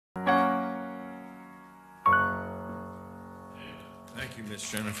you, Miss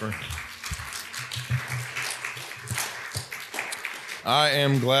Jennifer. I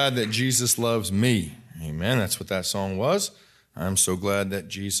am glad that Jesus loves me. Amen. That's what that song was. I'm so glad that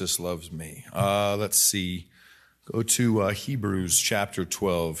Jesus loves me. Let's see. Go to Hebrews chapter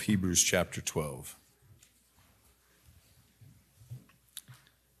 12. Hebrews chapter 12.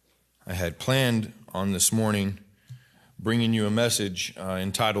 I had planned on this morning bringing you a message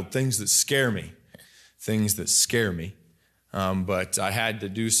entitled Things That Scare Me. Things that scare me. But I had to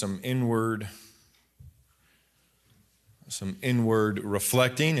do some inward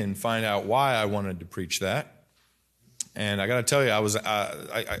reflecting and find out why I wanted to preach that. And I got to tell you,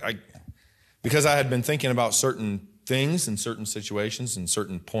 because I had been thinking about certain things and certain situations and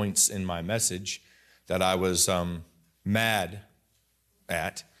certain points in my message that I was mad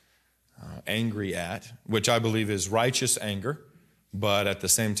at, angry at, which I believe is righteous anger. But at the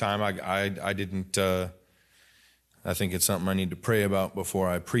same time, I didn't. I think it's something I need to pray about before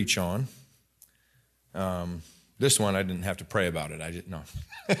I preach on. This one I didn't have to pray about it. I didn't know.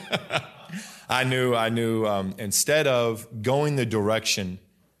 I knew. Instead of going the direction,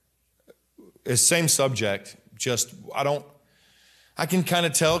 it's same subject. Just I can kind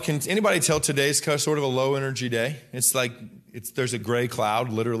of tell. Can anybody tell today's kind of sort of a low energy day? It's like there's a gray cloud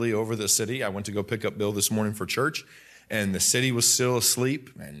literally over the city. I went to go pick up Bill this morning for church. And the city was still asleep,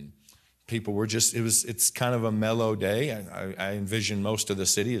 and people were it's kind of a mellow day. I envision most of the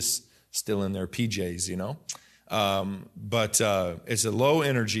city is still in their PJs, you know. But it's a low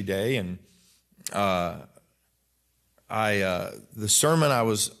energy day, and the sermon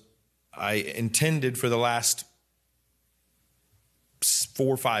I intended for the last 4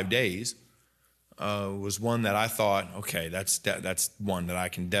 or 5 days was one that I thought, okay, that's one that I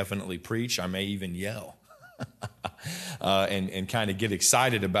can definitely preach. I may even yell. And kind of get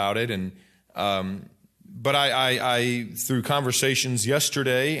excited about it, but I through conversations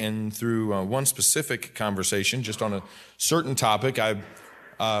yesterday and through one specific conversation just on a certain topic,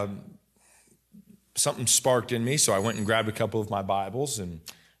 something sparked in me, so I went and grabbed a couple of my Bibles and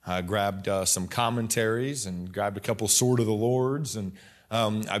grabbed some commentaries and grabbed a couple Sword of the Lords, and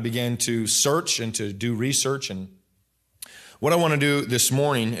I began to search and to do research. And what I want to do this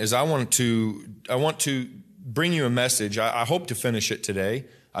morning is I want to bring you a message. I hope to finish it today.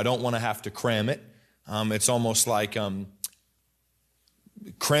 I don't want to have to cram it. It's almost like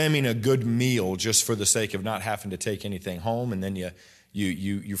cramming a good meal just for the sake of not having to take anything home, and then you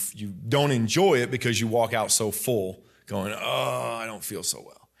don't enjoy it because you walk out so full, going, "Oh, I don't feel so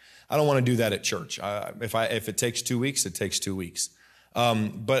well." I don't want to do that at church. If it takes 2 weeks, it takes 2 weeks.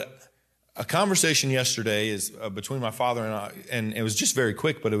 But a conversation yesterday is between my father and I, and it was just very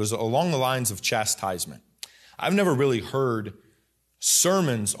quick, but it was along the lines of chastisement. I've never really heard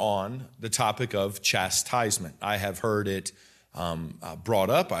sermons on the topic of chastisement. I have heard it brought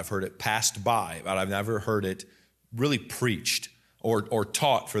up. I've heard it passed by, but I've never heard it really preached or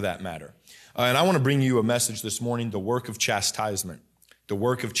taught for that matter. And I want to bring you a message this morning, the work of chastisement. The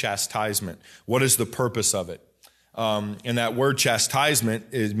work of chastisement. What is the purpose of it? And that word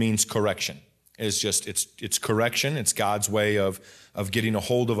chastisement means correction. It's correction. It's God's way of getting a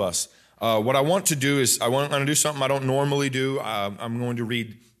hold of us. What I want to do is I want to do something I don't normally do. I'm going to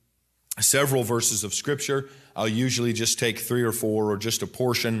read several verses of Scripture. I'll usually just take 3 or 4 or just a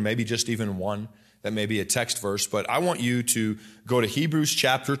portion, maybe just even one that may be a text verse. But I want you to go to Hebrews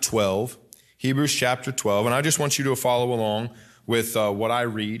chapter 12. Hebrews chapter 12. And I just want you to follow along with what I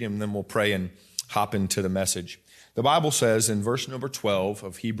read, and then we'll pray and hop into the message. The Bible says in verse number 12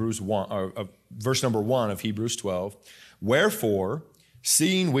 of Hebrews 1, or verse number 1 of Hebrews 12, "Wherefore,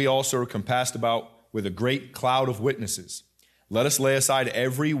 seeing we also are compassed about with a great cloud of witnesses, let us lay aside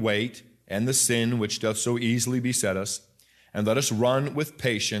every weight and the sin which doth so easily beset us, and let us run with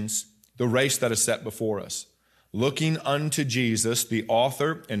patience the race that is set before us, looking unto Jesus, the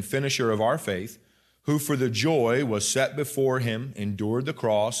author and finisher of our faith, who for the joy was set before him endured the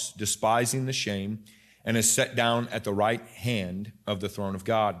cross, despising the shame, and is set down at the right hand of the throne of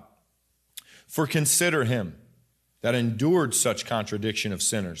God. For consider him that endured such contradiction of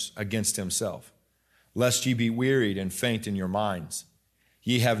sinners against himself, lest ye be wearied and faint in your minds.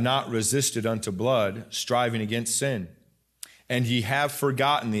 Ye have not resisted unto blood, striving against sin. And ye have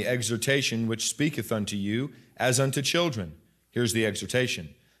forgotten the exhortation which speaketh unto you as unto children." Here's the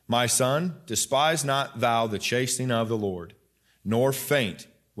exhortation. "My son, despise not thou the chastening of the Lord, nor faint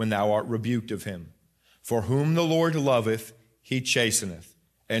when thou art rebuked of him. For whom the Lord loveth, he chasteneth,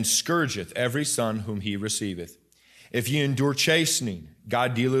 and scourgeth every son whom he receiveth. If ye endure chastening,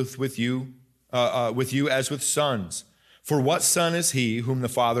 God dealeth with you as with sons. For what son is he whom the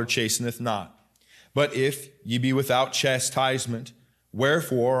Father chasteneth not? But if ye be without chastisement,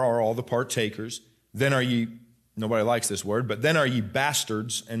 Wherefore are all the partakers? Then are ye, nobody likes this word, but then are ye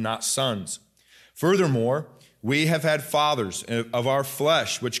bastards and not sons. Furthermore, we have had fathers of our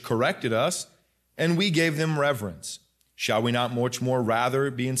flesh which corrected us, and we gave them reverence. Shall we not much more rather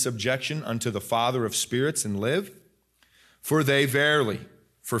be in subjection unto the Father of spirits and live? For they verily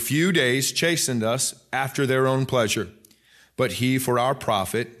for few days chastened us after their own pleasure, but he for our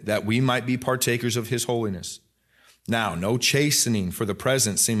profit, that we might be partakers of his holiness. Now no chastening for the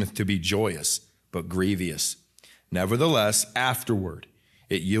present seemeth to be joyous, but grievous. Nevertheless, afterward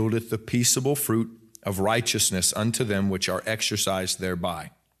it yieldeth the peaceable fruit of righteousness unto them which are exercised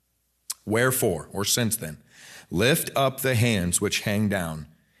thereby. Wherefore, or since then, lift up the hands which hang down,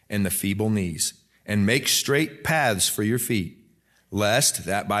 and the feeble knees, and make straight paths for your feet, lest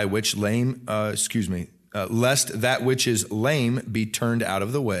that which is lame be turned out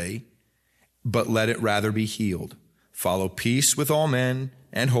of the way, but let it rather be healed. Follow peace with all men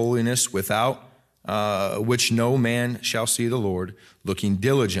and holiness, without which no man shall see the Lord, looking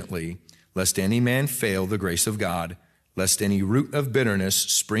diligently, lest any man fail the grace of God, lest any root of bitterness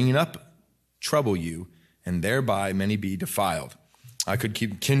springing up trouble you, and thereby many be defiled. I could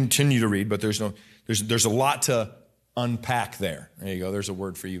continue to read, but there's a lot to unpack there. There you go. There's a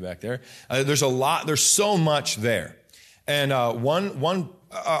word for you back there. There's so much there. And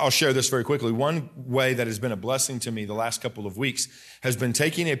I'll share this very quickly. One way that has been a blessing to me the last couple of weeks has been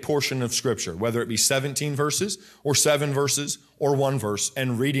taking a portion of Scripture, whether it be 17 verses or 7 verses or 1 verse,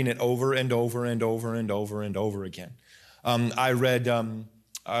 and reading it over and over and over and over and over again.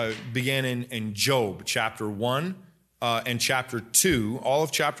 I began in Job chapter 1 and chapter 2, all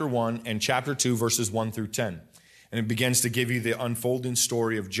of chapter 1 and chapter 2, verses 1 through 10. And it begins to give you the unfolding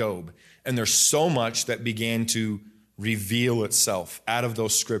story of Job. And there's so much that began to reveal itself out of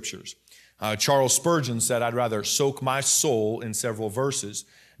those scriptures. Charles Spurgeon said, I'd rather soak my soul in several verses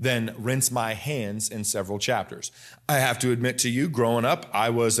than rinse my hands in several chapters. I have to admit to you, growing up, I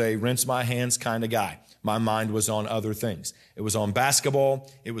was a rinse my hands kind of guy. My mind was on other things. It was on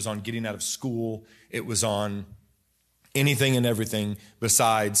basketball. It was on getting out of school. It was on anything and everything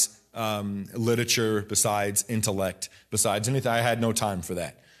besides literature, besides intellect, besides anything. I had no time for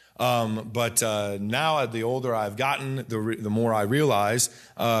that. But now, the older I've gotten, the more I realize,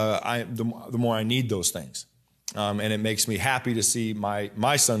 the more I need those things. And it makes me happy to see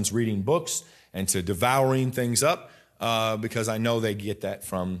my sons reading books and to devouring things up, because I know they get that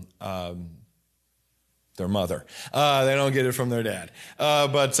from their mother. They don't get it from their dad.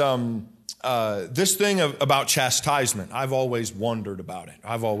 But this thing about chastisement, I've always wondered about it.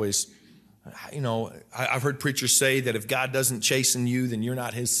 I've heard preachers say that if God doesn't chasten you, then you're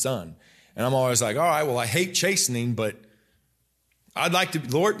not his son. And I'm always like, all right, well, I hate chastening, but I'd like to,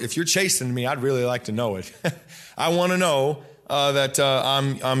 Lord, if you're chastening me, I'd really like to know it. I want to know that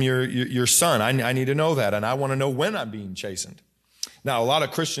I'm your son. I need to know that, and I want to know when I'm being chastened. Now, a lot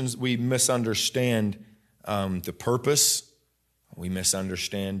of Christians, we misunderstand the purpose. We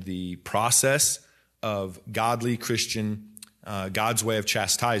misunderstand the process of godly Christian, God's way of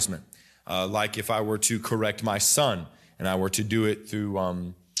chastisement. Like if I were to correct my son and I were to do it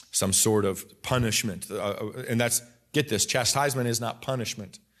through some sort of punishment. And get this, chastisement is not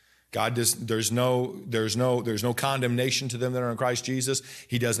punishment. God does, there's no condemnation to them that are in Christ Jesus.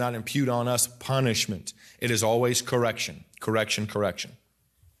 He does not impute on us punishment. It is always correction. But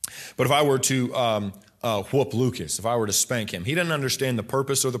if I were to whoop Lucas, if I were to spank him, he doesn't understand the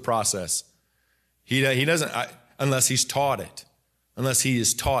purpose or the process. He doesn't, unless he's taught it, unless he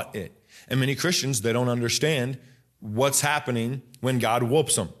is taught it. And many Christians, they don't understand what's happening when God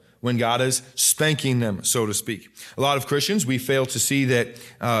whoops them, when God is spanking them, so to speak. A lot of Christians, we fail to see that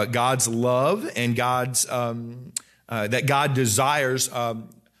God's love and that God desires, I'll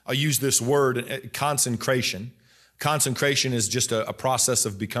use this word, consecration. Consecration is just a process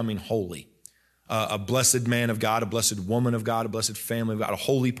of becoming holy. A blessed man of God, a blessed woman of God, a blessed family of God, a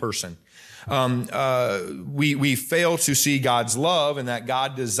holy person. We fail to see God's love and that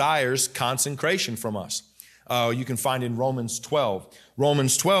God desires consecration from us. You can find in Romans 12,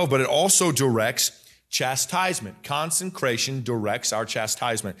 but it also directs chastisement. Consecration directs our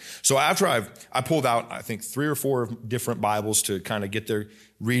chastisement. So after I pulled out, I think 3 or 4 different Bibles to kind of get their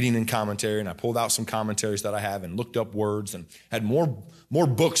reading and commentary, and I pulled out some commentaries that I have and looked up words and had more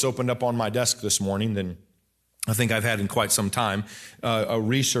books opened up on my desk this morning than I think I've had in quite some time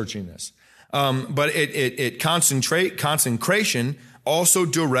researching this. But consecration also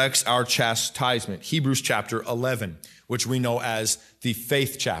directs our chastisement. Hebrews chapter 11, which we know as the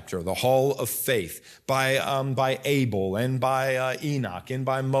faith chapter, the hall of faith, by Abel and by Enoch and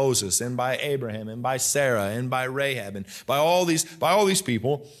by Moses and by Abraham and by Sarah and by Rahab and by all these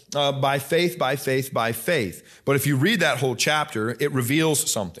people, by faith, by faith, by faith. But if you read that whole chapter, it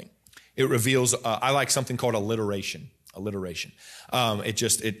reveals something. It reveals, I like something called alliteration.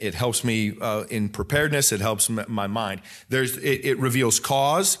 It helps me in preparedness. It helps my mind. It reveals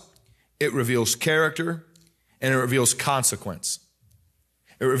cause, it reveals character, and it reveals consequence.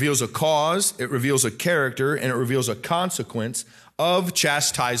 It reveals a cause, it reveals a character, and it reveals a consequence of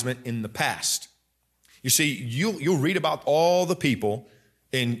chastisement in the past. You see, you'll read about all the people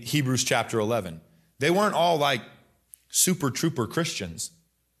in Hebrews chapter 11. They weren't all like super trooper Christians.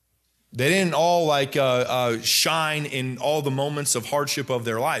 They didn't all like shine in all the moments of hardship of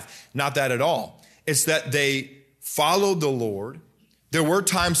their life. Not that at all. It's that they followed the Lord. There were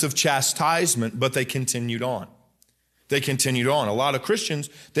times of chastisement, but they continued on. A lot of Christians,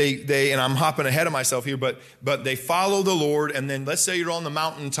 they and I'm hopping ahead of myself here, but they follow the Lord, and then let's say you're on the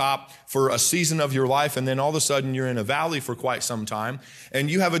mountaintop for a season of your life, and then all of a sudden you're in a valley for quite some time, and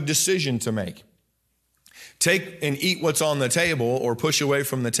you have a decision to make. Take and eat what's on the table, or push away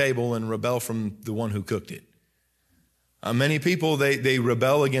from the table and rebel from the one who cooked it. Many people, they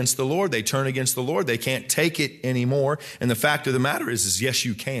rebel against the Lord. They turn against the Lord. They can't take it anymore. And the fact of the matter is yes,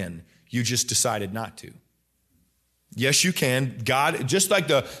 you can. You just decided not to. Yes, you can. God, just like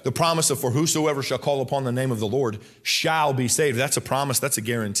the promise of for whosoever shall call upon the name of the Lord shall be saved. That's a promise. That's a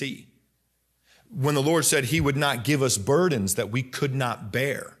guarantee. When the Lord said he would not give us burdens that we could not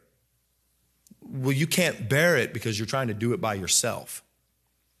bear. Well, you can't bear it because you're trying to do it by yourself.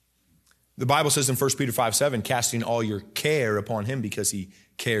 The Bible says in 1 Peter 5:7, casting all your care upon him because he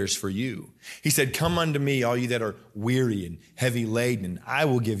cares for you. He said, come unto me, all you that are weary and heavy laden, and I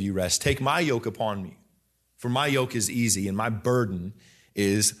will give you rest. Take my yoke upon me. For my yoke is easy and my burden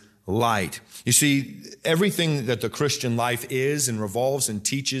is light. You see, everything that the Christian life is and revolves and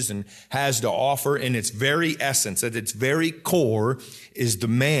teaches and has to offer in its very essence, at its very core, is the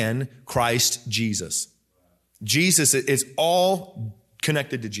man, Christ Jesus. Jesus is all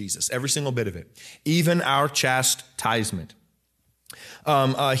connected to Jesus, every single bit of it, even our chastisement.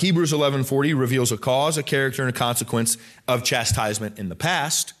 Hebrews 11:40 reveals a cause, a character, and a consequence of chastisement in the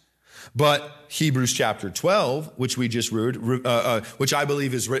past. But Hebrews chapter 12, which we just read, which I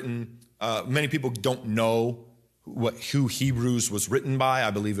believe is written, many people don't know who Hebrews was written by.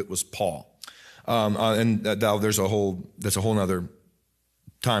 I believe it was Paul. That's a whole nother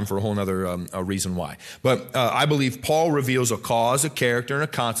time for a whole nother reason why. But I believe Paul reveals a cause, a character, and a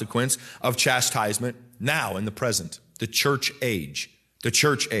consequence of chastisement now in the present, the church age. The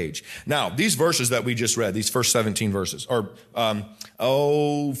church age. Now, these verses that we just read, these first 17 verses, or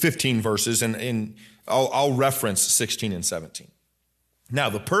 15 verses, and I'll reference 16 and 17.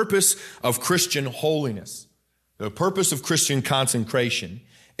 Now, the purpose of Christian holiness, the purpose of Christian consecration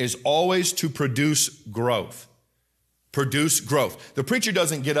is always to produce growth. Produce growth. The preacher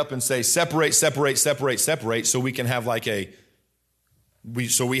doesn't get up and say, separate, separate, separate, separate, so we can have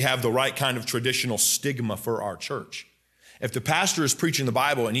so we have the right kind of traditional stigma for our church. If the pastor is preaching the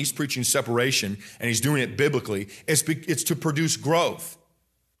Bible and he's preaching separation and he's doing it biblically, it's to produce growth,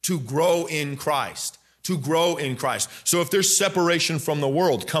 to grow in Christ, to grow in Christ. So if there's separation from the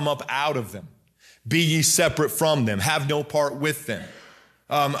world, come up out of them. Be ye separate from them. Have no part with them.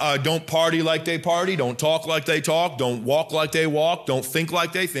 Don't party like they party. Don't talk like they talk. Don't walk like they walk. Don't think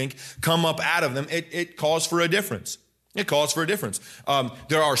like they think. Come up out of them. It calls for a difference. It calls for a difference.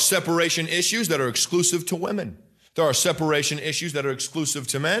 There are separation issues that are exclusive to women. There are separation issues that are exclusive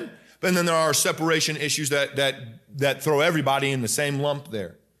to men, but then there are separation issues that throw everybody in the same lump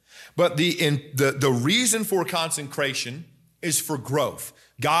there. But the reason for consecration is for growth.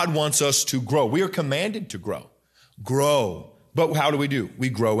 God wants us to grow. We are commanded to grow. Grow. But how do? We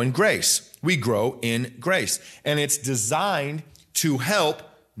grow in grace. We grow in grace. And it's designed to help,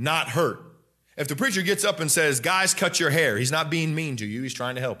 not hurt. If the preacher gets up and says, guys, cut your hair, he's not being mean to you. He's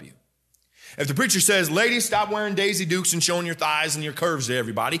trying to help you. If the preacher says, ladies, stop wearing Daisy Dukes and showing your thighs and your curves to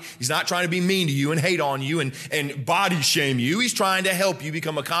everybody, he's not trying to be mean to you and hate on you and body shame you. He's trying to help you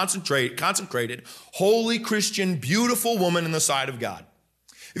become a consecrated, holy Christian, beautiful woman in the sight of God.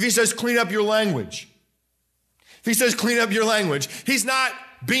 If he says, clean up your language, he's not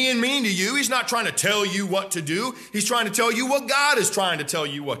being mean to you. He's not trying to tell you what to do. He's trying to tell you what God is trying to tell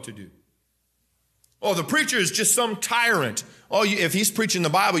you what to do. Oh, the preacher is just some tyrant. Oh, if he's preaching the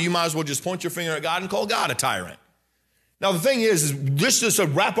Bible, you might as well just point your finger at God and call God a tyrant. Now, the thing is let's just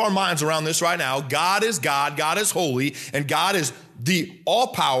wrap our minds around this right now. God is God, God is holy, and God is the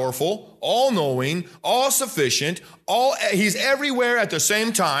all-powerful, all-knowing, all-sufficient, he's everywhere at the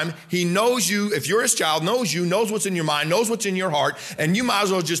same time. He knows you. If you're his child, knows you, knows what's in your mind, knows what's in your heart, and you might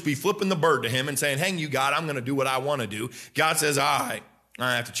as well just be flipping the bird to him and saying, hang you, God, I'm going to do what I want to do. God says, all right, I'm going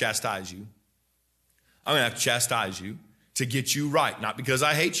to have to chastise you. I'm going to have to chastise you to get you right. Not because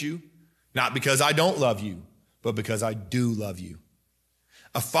I hate you, not because I don't love you, but because I do love you.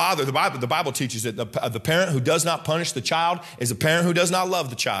 A father, the Bible teaches that the parent who does not punish the child is a parent who does not love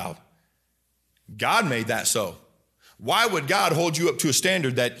the child. God made that so. Why would God hold you up to a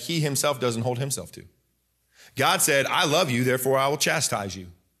standard that he himself doesn't hold himself to? God said, I love you, therefore I will chastise you.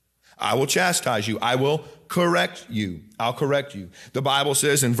 I will chastise you. I will correct you. I'll correct you. The Bible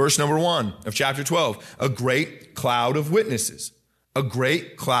says in verse number 1 of chapter 12, a great cloud of witnesses. A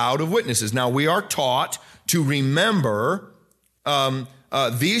great cloud of witnesses. Now we are taught to remember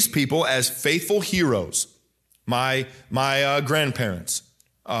these people as faithful heroes. My grandparents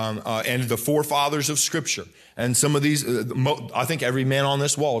and the forefathers of Scripture. And some of these, I think every man on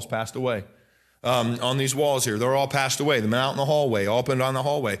this wall has passed away. On these walls here, they're all passed away. The men out in the hallway, all up and down the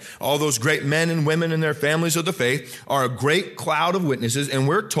hallway. All those great men and women and their families of the faith are a great cloud of witnesses. And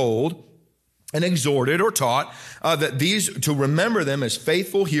we're told and exhorted or taught that to remember them as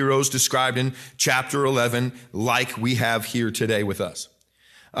faithful heroes described in chapter 11, like we have here today with us.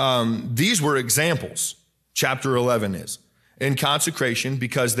 These were examples, chapter 11 is, in consecration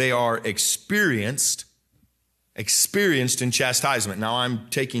because they are experienced in chastisement. Now, I'm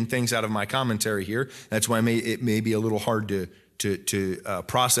taking things out of my commentary here. That's why it may be a little hard to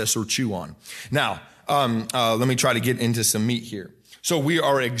process or chew on. Now, let me try to get into some meat here. So we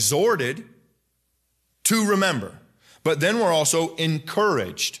are exhorted to remember, but then we're also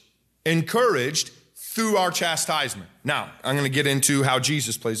encouraged through our chastisement. Now, I'm going to get into how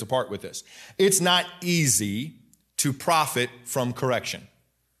Jesus plays a part with this. It's not easy to profit from correction.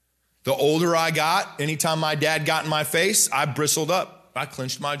 The older I got, anytime my dad got in my face, I bristled up. I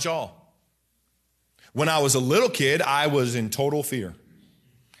clenched my jaw. When I was a little kid, I was in total fear.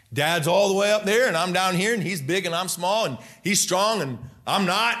 Dad's all the way up there, and I'm down here, and he's big, and I'm small, and he's strong, and I'm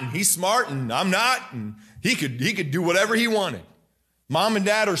not, and he's smart, and I'm not, and he could do whatever he wanted. Mom and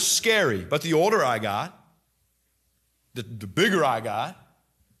dad are scary, but the older I got, the bigger I got,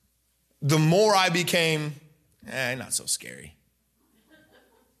 the more I became, not so scary.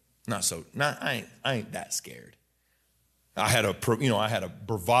 I ain't that scared. I had a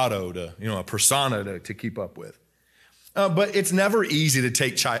bravado a persona to keep up with. But it's never easy to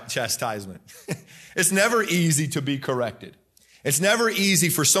take chastisement. It's never easy to be corrected. It's never easy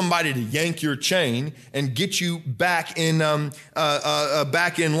for somebody to yank your chain and get you back in line.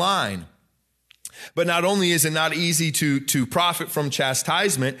 But not only is it not easy to profit from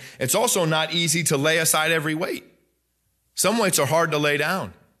chastisement, it's also not easy to lay aside every weight. Some weights are hard to lay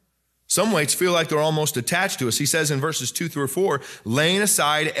down. Some weights feel like they're almost attached to us. He says in verses 2 through 4, laying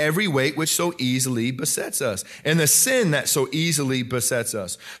aside every weight which so easily besets us, and the sin that so easily besets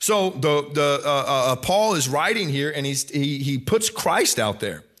us. So Paul is writing here, and he puts Christ out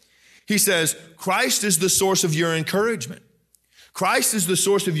there. He says, Christ is the source of your encouragement. Christ is the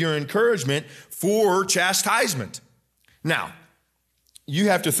source of your encouragement for chastisement. Now, you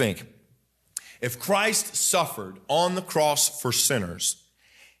have to think, if Christ suffered on the cross for sinners,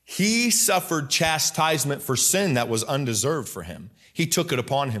 he suffered chastisement for sin that was undeserved for him. He took it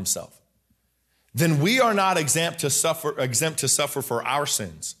upon himself. Then we are not exempt to suffer for our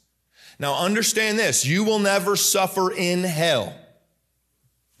sins. Now understand this, you will never suffer in hell.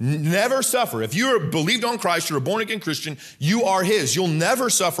 Never suffer. If you are believed on Christ, you're a born again Christian, you are his. You'll never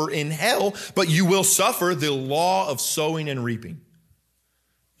suffer in hell, but you will suffer the law of sowing and reaping.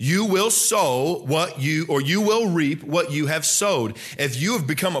 You will sow you will reap what you have sowed. If you have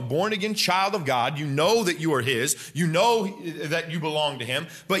become a born again child of God, you know that you are his, you know that you belong to him,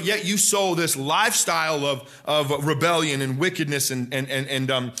 but yet you sow this lifestyle of rebellion and wickedness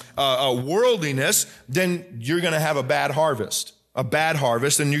and worldliness, then you're going to have a bad harvest,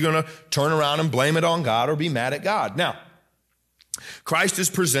 and you're going to turn around and blame it on God or be mad at God. Now, Christ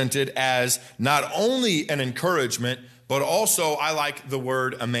is presented as not only an encouragement, but also, I like the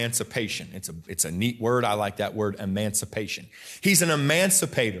word emancipation. It's a neat word. I like that word, emancipation. He's an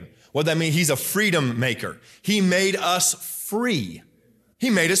emancipator. What that means, he's a freedom maker. He made us free. He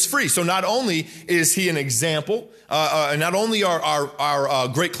made us free. So not only is he an example, not only are our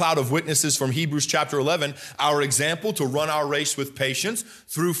great cloud of witnesses from Hebrews chapter 11, our example to run our race with patience,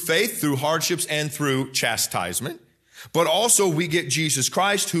 through faith, through hardships, and through chastisement, but also we get Jesus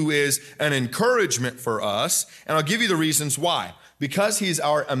Christ, who is an encouragement for us. And I'll give you the reasons why. because he's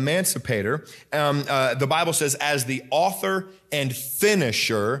our emancipator, the Bible says, as the author and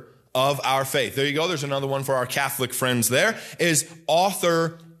finisher of our faith. There you go. There's another one for our Catholic friends there, is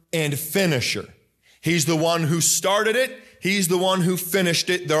author and finisher. He's the one who started it. He's the one who finished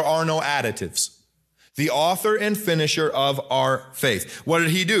it. There are no additives. The author and finisher of our faith. What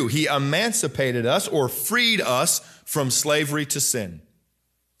did he do? He emancipated us or freed us from slavery to sin.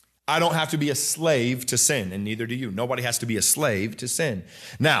 I don't have to be a slave to sin, and neither do you. Nobody has to be a slave to sin.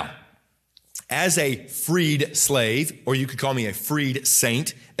 Now, as a freed slave, or you could call me a freed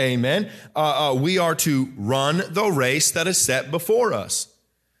saint, amen, we are to run the race that is set before us.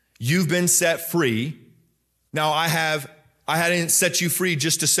 You've been set free. Now, I didn't set you free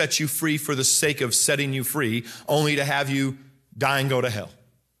just to set you free for the sake of setting you free, only to have you die and go to hell.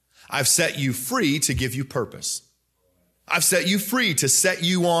 I've set you free to give you purpose. I've set you free to set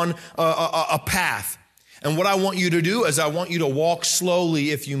you on a path. And what I want you to do is I want you to walk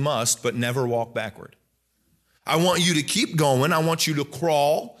slowly if you must, but never walk backward. I want you to keep going. I want you to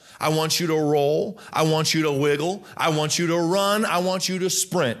crawl. I want you to roll. I want you to wiggle. I want you to run. I want you to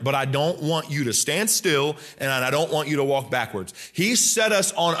sprint. But I don't want you to stand still, and I don't want you to walk backwards. He set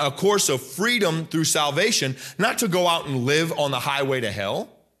us on a course of freedom through salvation, not to go out and live on the highway to hell,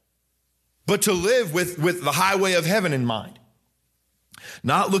 but to live with the highway of heaven in mind.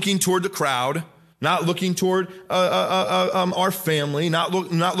 Not looking toward the crowd, not looking toward our family, not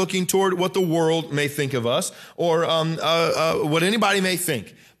looking toward what the world may think of us or what anybody may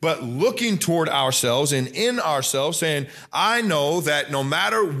think, but looking toward ourselves and in ourselves saying, I know that no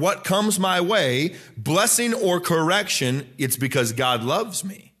matter what comes my way, blessing or correction, it's because God loves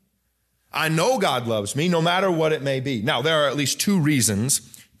me. I know God loves me no matter what it may be. Now, there are at least two reasons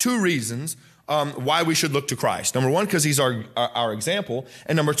why we should look to Christ. Number one, because he's our example.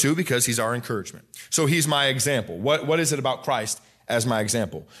 And number two, because he's our encouragement. So he's my example. What is it about Christ as my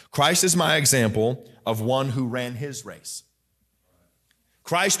example? Christ is my example of one who ran his race.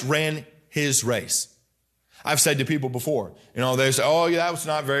 Christ ran his race. I've said to people before, they say, oh, yeah, that was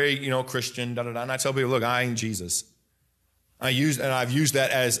not very, Christian, da-da-da. And I tell people, look, I ain't Jesus. I've used that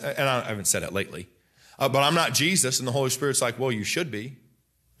as, and I haven't said it lately, but I'm not Jesus. And the Holy Spirit's like, well, you should be.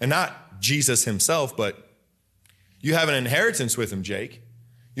 And not Jesus himself, but you have an inheritance with him, Jake.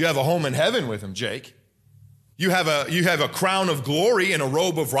 You have a home in heaven with him, Jake. You have a crown of glory and a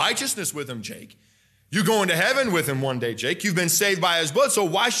robe of righteousness with him, Jake. You're going to heaven with him one day, Jake. You've been saved by his blood, so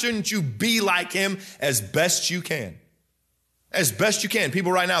why shouldn't you be like him as best you can? As best you can.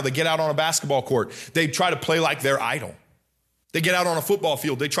 People right now, they get out on a basketball court. They try to play like their idol. They get out on a football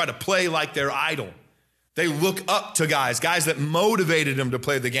field. They try to play like their idol. They look up to guys that motivated them to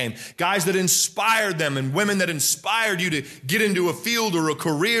play the game, guys that inspired them, and women that inspired you to get into a field or a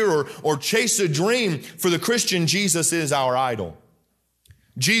career or chase a dream. For the Christian, Jesus is our idol.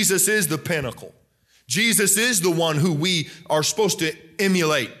 Jesus is the pinnacle. Jesus is the one who we are supposed to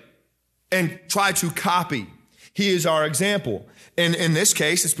emulate and try to copy. He is our example. And in this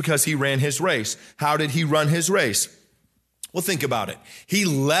case, it's because he ran his race. How did he run his race? Well, think about it. He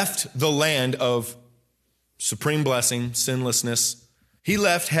left the land of supreme blessing, sinlessness. He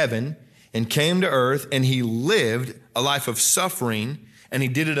left heaven and came to earth, and he lived a life of suffering, and he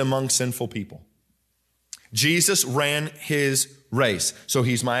did it among sinful people. Jesus ran his race, so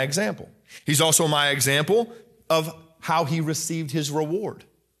he's my example. He's also my example of how he received his reward.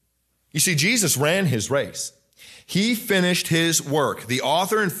 You see, Jesus ran his race. He finished his work. The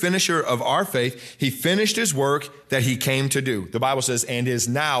author and finisher of our faith, he finished his work that he came to do. The Bible says, and is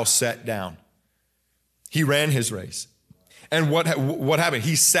now set down. He ran his race. And what happened?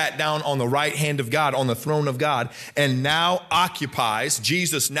 He sat down on the right hand of God, on the throne of God, and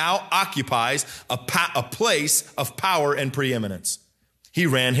Jesus now occupies a place of power and preeminence. He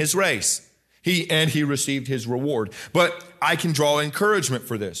ran his race. He received his reward. But I can draw encouragement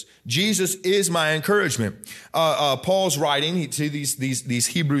for this. Jesus is my encouragement. Paul's writing to these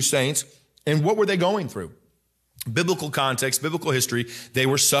Hebrew saints, and what were they going through? Biblical context, biblical history, they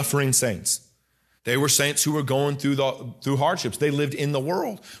were suffering saints. They were saints who were going through hardships. They lived in the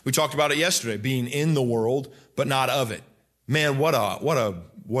world. We talked about it yesterday, being in the world, but not of it. Man, what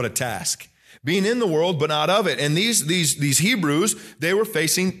a task. Being in the world, but not of it. And these Hebrews, they were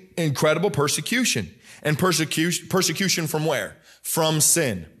facing incredible persecution. And persecution from where? From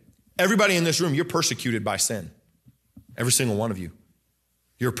sin. Everybody in this room, you're persecuted by sin. Every single one of you.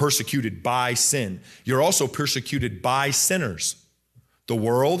 You're persecuted by sin. You're also persecuted by sinners. The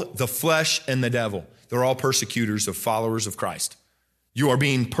world, the flesh, and the devil. They're all persecutors of followers of Christ. You are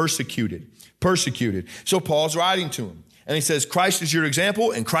being persecuted. So Paul's writing to them. And he says, Christ is your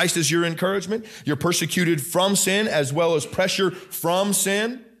example and Christ is your encouragement. You're persecuted from sin as well as pressure from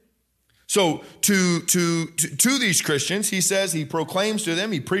sin. So to these Christians, he says, he proclaims to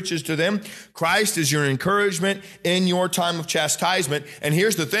them, he preaches to them, Christ is your encouragement in your time of chastisement. And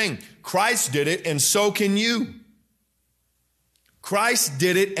here's the thing, Christ did it and so can you. Christ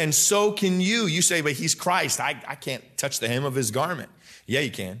did it and so can you. You say, but he's Christ. I can't touch the hem of his garment. Yeah,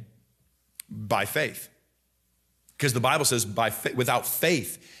 you can. By faith. Because the Bible says without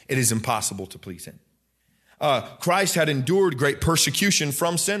faith, it is impossible to please him. Christ had endured great persecution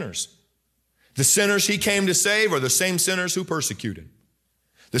from sinners. The sinners he came to save are the same sinners who persecuted.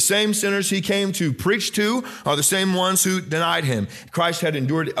 The same sinners he came to preach to are the same ones who denied him. Christ had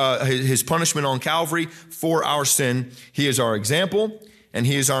endured his punishment on Calvary for our sin. He is our example and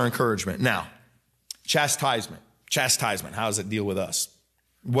he is our encouragement. Now, chastisement. Chastisement. How does it deal with us?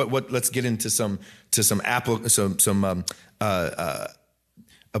 Let's get into some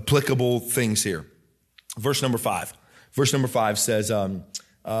applicable things here. Verse number 5. Verse number 5 says,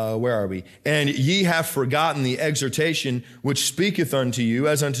 where are we? And ye have forgotten the exhortation which speaketh unto you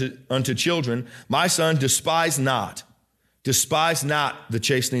as unto children. My son, despise not the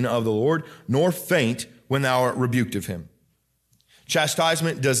chastening of the Lord, nor faint when thou art rebuked of him.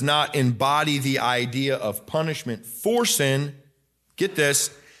 Chastisement does not embody the idea of punishment for sin. Get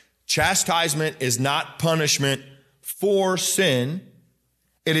this, chastisement is not punishment for sin.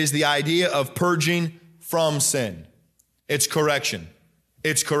 It is the idea of purging from sin. It's correction.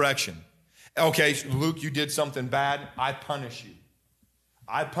 It's correction. Okay, Luke, you did something bad. I punish you.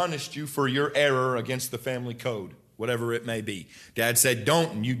 I punished you for your error against the family code, whatever it may be. Dad said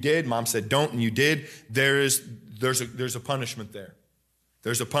don't, and you did. Mom said don't, and you did. There's a punishment there.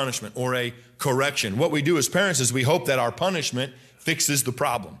 There's a punishment or a correction. What we do as parents is we hope that our punishment fixes the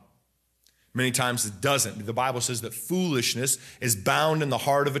problem. Many times it doesn't. The Bible says that foolishness is bound in the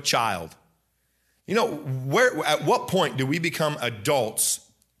heart of a child. You know, at what point do we become adults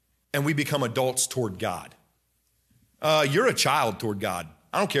and we become adults toward God? You're a child toward God.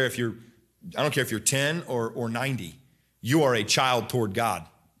 I don't care if you're 10 or 90. You are a child toward God.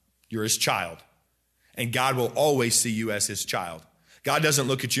 You're his child. And God will always see you as his child. God doesn't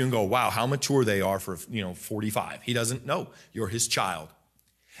look at you and go, wow, how mature they are for 45. He doesn't know. You're his child.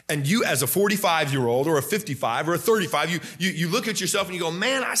 And you as a 45-year-old or a 55 or a 35, you look at yourself and you go,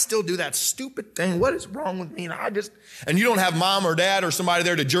 man, I still do that stupid thing. What is wrong with me? And you don't have mom or dad or somebody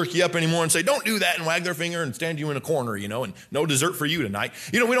there to jerk you up anymore and say, don't do that, and wag their finger and stand you in a corner, and no dessert for you tonight.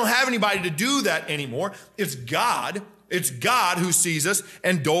 We don't have anybody to do that anymore. It's God. It's God who sees us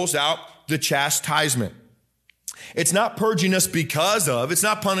and doles out the chastisement. It's not purging us it's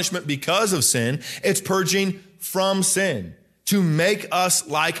not punishment because of sin. It's purging from sin to make us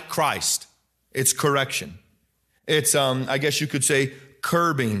like Christ. It's correction. It's, I guess you could say,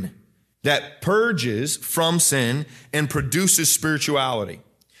 curbing that purges from sin and produces spirituality.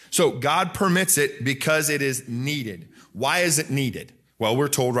 So God permits it because it is needed. Why is it needed? Well, we're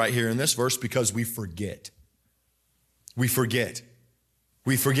told right here in this verse, because we forget. We forget.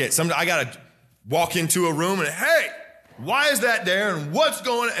 Sometimes I got to walk into a room and, hey, why is that there? And what's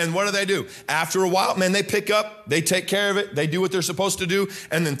going on? And what do? After a while, man, they pick up, they take care of it, they do what they're supposed to do.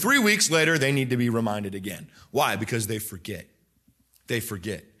 And then 3 weeks later, they need to be reminded again. Why? Because they forget. They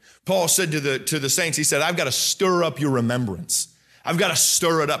forget. Paul said to the saints, he said, I've got to stir up your remembrance. I've got to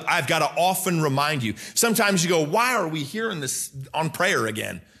stir it up. I've got to often remind you. Sometimes you go, why are we hearing this on prayer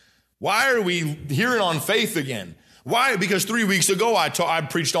again? Why are we hearing on faith again? Why? Because 3 weeks ago, I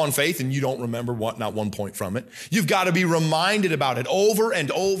preached on faith and you don't remember not one point from it. You've got to be reminded about it over and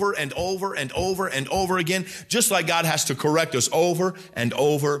over and over and over and over again, just like God has to correct us over and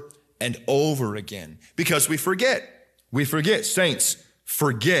over and over again, because we forget. We forget. Saints,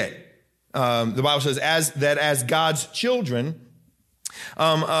 forget. The Bible says as God's children,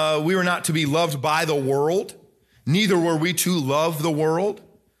 we were not to be loved by the world, neither were we to love the world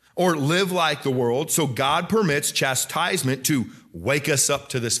or live like the world. So God permits chastisement to wake us up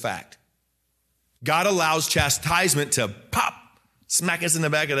to this fact. God allows chastisement to smack us in the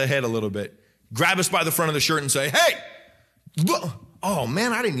back of the head a little bit, grab us by the front of the shirt and say, hey, look, oh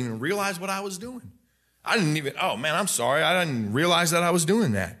man, I didn't even realize what I was doing. Oh man, I'm sorry. I didn't realize that I was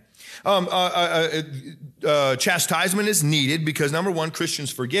doing that. Chastisement is needed because, number one,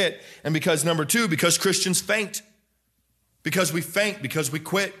 Christians forget, and because, number two, because Christians faint. Because we faint, because we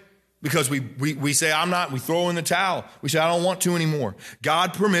quit, because we say, we throw in the towel. We say, I don't want to anymore.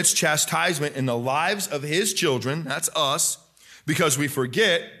 God permits chastisement in the lives of his children, that's us, because we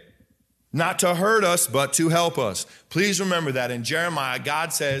forget, not to hurt us, but to help us. Please remember that in Jeremiah,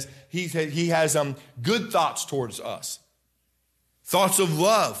 God says he has good thoughts towards us. thoughts of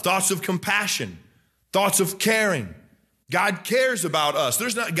love, thoughts of compassion, thoughts of caring. God cares about us.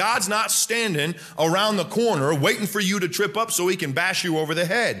 God's not standing around the corner waiting for you to trip up so he can bash you over the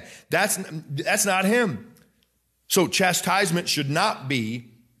head. That's not him. So chastisement should not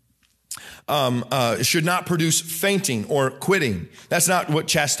produce fainting or quitting. That's not what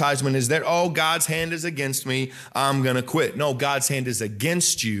chastisement is there. Oh, God's hand is against me, I'm going to quit. No, God's hand is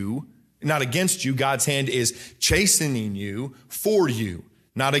against you, not against you. God's hand is chastening you for you,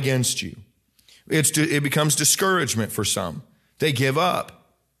 not against you. It becomes discouragement for some. They give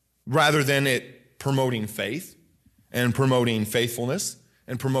up rather than it promoting faith and promoting faithfulness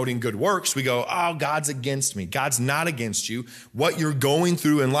and promoting good works. We go, oh, God's against me. God's not against you. What you're going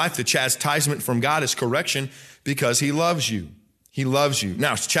through in life, the chastisement from God is correction because he loves you. He loves you.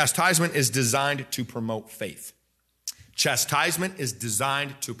 Now, chastisement is designed to promote faith. Chastisement is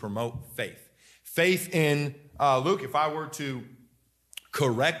designed to promote faith. Faith in, Luke, if I were to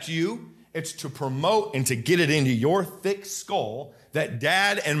correct you, it's to promote and to get it into your thick skull that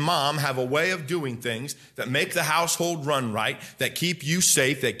dad and mom have a way of doing things that make the household run right, that keep you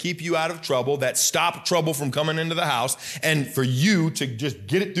safe, that keep you out of trouble, that stop trouble from coming into the house, and for you to just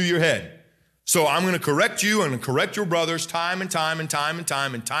get it through your head. So I'm going to correct you and correct your brothers time and time and time and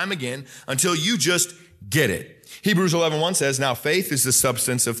time and time again until you just get it. Hebrews 11:1 says, now faith is the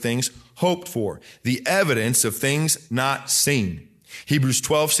substance of things hoped for, the evidence of things not seen. Hebrews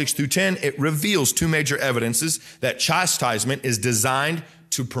 12:6-10, it reveals two major evidences that chastisement is designed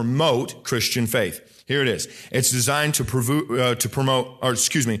to promote Christian faith. Here it is. It's designed to prove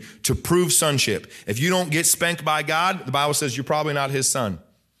sonship. If you don't get spanked by God, the Bible says you're probably not his son.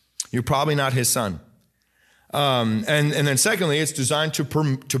 You're probably not his son. And then secondly, it's designed to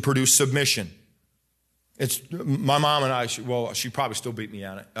produce submission. It's my mom and I, she probably still beat me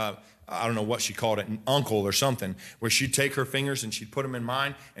at it. I don't know what she called it, an uncle or something, where she'd take her fingers and she'd put them in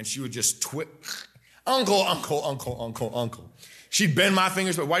mine and she would just uncle. She'd bend my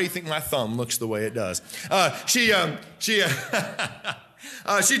fingers, but why do you think my thumb looks the way it does?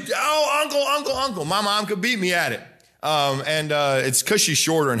 Uncle. My mom could beat me at it. It's because she's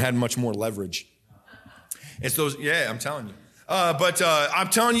shorter and had much more leverage. It's those, yeah, I'm telling you. But I'm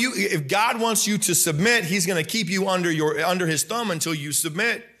telling you, if God wants you to submit, he's going to keep you under his thumb until you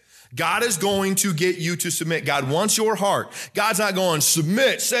submit. God is going to get you to submit. God wants your heart. God's not going,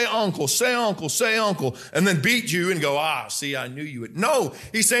 submit, say uncle, and then beat you and go, see, I knew you would. No,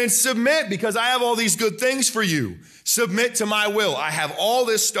 he's saying submit because I have all these good things for you. Submit to my will. I have all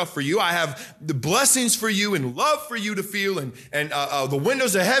this stuff for you. I have the blessings for you and love for you to feel and the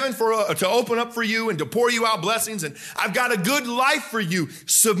windows of heaven to open up for you and to pour you out blessings. And I've got a good life for you.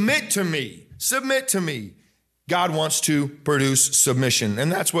 Submit to me. Submit to me. God wants to produce submission.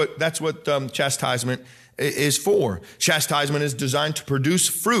 And that's what chastisement is for. Chastisement is designed to produce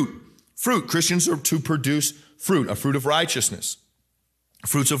fruit. Christians are to produce fruit, a fruit of righteousness.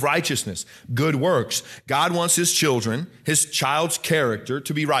 Fruits of righteousness, good works. God wants his child's character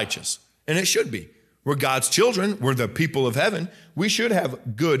to be righteous. And it should be. We're God's children. We're the people of heaven. We should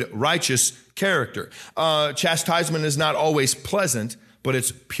have good, righteous character. Chastisement is not always pleasant, but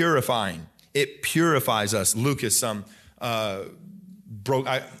it's purifying. It purifies us. Lucas I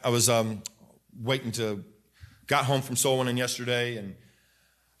was got home from soul winning yesterday, and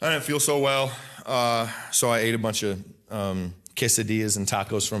I didn't feel so well. So I ate a bunch of quesadillas and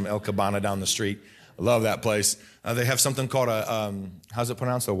tacos from El Cabana down the street. I love that place. They have something called how's it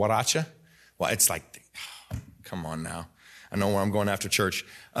pronounced? A huaracha? Well, it's like, come on now. I know where I'm going after church.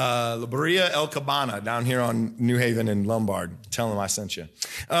 La Barria El Cabana down here on New Haven and Lombard. Tell them I sent you.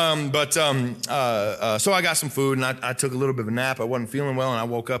 So I got some food and I took a little bit of a nap. I wasn't feeling well and I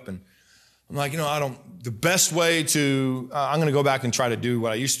woke up and I'm like, the best way to, I'm going to go back and try to do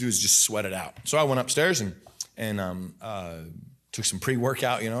what I used to do is just sweat it out. So I went upstairs and took some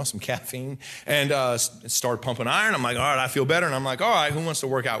pre-workout, some caffeine, and started pumping iron. I'm like, all right, I feel better. And I'm like, all right, who wants to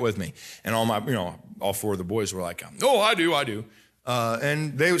work out with me? And all four of the boys were like, oh, I do.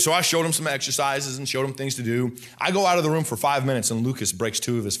 So I showed them some exercises and showed them things to do. I go out of the room for 5 minutes and Lucas breaks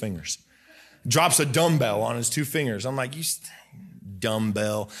 2 of his fingers. Drops a dumbbell on his 2 fingers. I'm like, you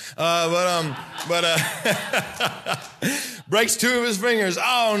dumbbell. Breaks 2 of his fingers.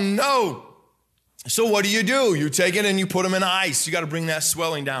 Oh no. So what do? You take it and you put them in ice. You got to bring that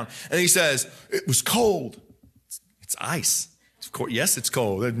swelling down. And he says, it was cold. It's ice. Of course, yes, it's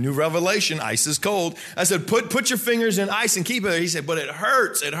cold. The new revelation, ice is cold. I said, put your fingers in ice and keep it there. He said, but it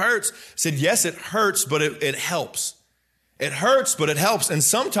hurts. It hurts. I said, yes, it hurts, but it helps. It hurts, but it helps. And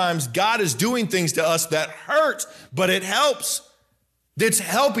sometimes God is doing things to us that hurt, but it helps. That's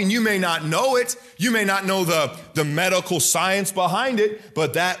helping. You may not know it. You may not know the medical science behind it,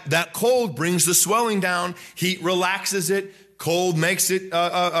 but that cold brings the swelling down. Heat relaxes it. Cold makes it,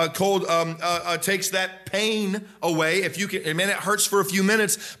 takes that pain away. If you can, I mean, it hurts for a few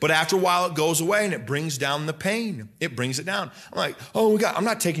minutes, but after a while it goes away and it brings down the pain. It brings it down. I'm like, oh, I'm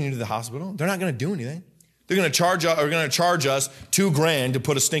not taking you to the hospital. They're not going to do anything. They're going to charge us $2,000 to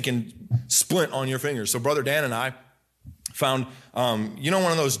put a stinking splint on your fingers. So Brother Dan and I found,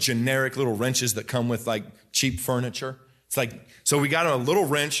 one of those generic little wrenches that come with like cheap furniture. It's like, so we got a little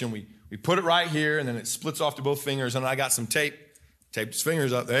wrench and we put it right here and then it splits off to both fingers. And I got some tape, taped his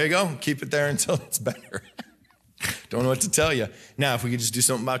fingers up. There you go. Keep it there until it's better. Don't know what to tell you. Now, if we could just do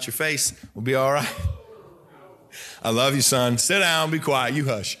something about your face, we'll be all right. I love you, son. Sit down, be quiet. You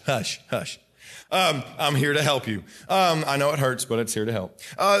hush, hush, hush. I'm here to help you. I know it hurts, but it's here to help.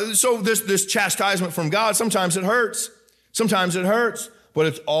 So this chastisement from God, sometimes it hurts. Sometimes it hurts, but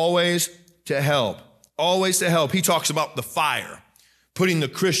it's always to help. Always to help. He talks about the fire, putting the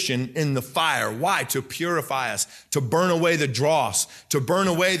Christian in the fire. Why? To purify us, to burn away the dross, to burn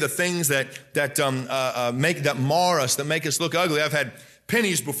away the things that mar us, that make us look ugly. I've had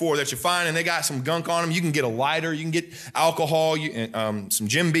pennies before that you find and they got some gunk on them. You can get a lighter, you can get alcohol, some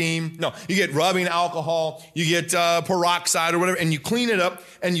Jim Beam. No, you get rubbing alcohol, you get peroxide or whatever, and you clean it up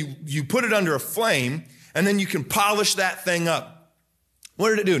and you put it under a flame and then you can polish that thing up. What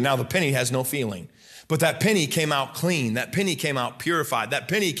did it do? Now the penny has no feeling. But that penny came out clean. That penny came out purified. That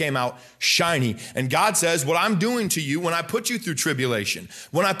penny came out shiny. And God says, what I'm doing to you when I put you through tribulation,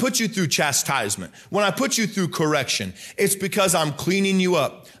 when I put you through chastisement, when I put you through correction, it's because I'm cleaning you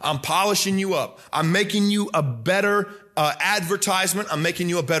up. I'm polishing you up. I'm making you a better advertisement. I'm making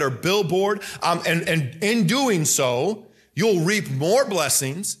you a better billboard. And in doing so, you'll reap more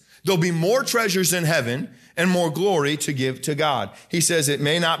blessings. There'll be more treasures in heaven and more glory to give to God. He says it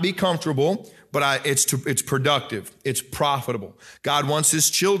may not be comfortable, but it's productive. It's profitable. God wants his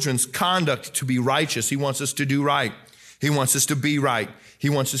children's conduct to be righteous. He wants us to do right. He wants us to be right. He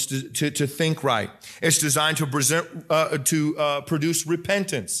wants us to think right. It's designed to produce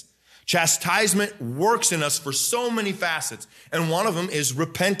repentance. Chastisement works in us for so many facets, and one of them is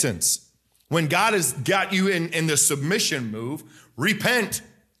repentance. When God has got you in the submission move, repent.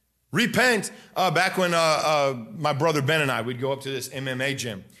 Repent. Back when my brother Ben and I, we'd go up to this MMA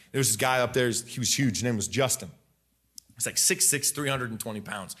gym. There was this guy up there, he was huge, his name was Justin. He's like 6'6", 320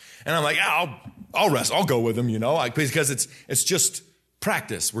 pounds. And I'm like, I'll wrestle, I'll go with him, because it's just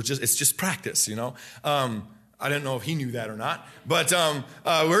practice. It's just practice, I didn't know if he knew that or not. But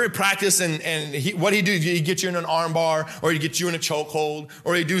we're in practice, and what he'd do, he'd get you in an arm bar, or he'd get you in a chokehold,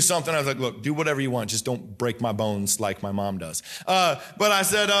 or he'd do something. I was like, look, do whatever you want. Just don't break my bones like my mom does. But I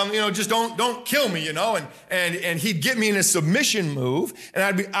said, just don't kill me, And he'd get me in a submission move,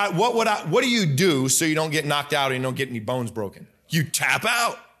 and what do you do so you don't get knocked out and you don't get any bones broken? You tap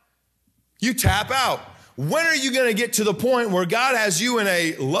out. You tap out. When are you going to get to the point where God has you in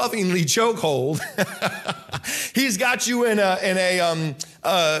a lovingly chokehold? He's got you in a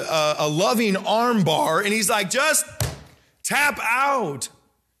loving arm bar, and he's like, just tap out,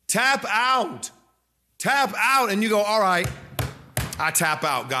 tap out, tap out. And you go, all right, I tap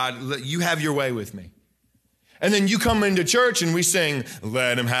out, God. You have your way with me. And then you come into church and we sing,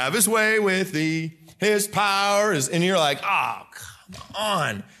 let him have his way with thee, his power is, and you're like, oh, come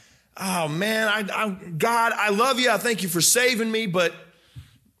on. Oh, man, God, I love you. I thank you for saving me, but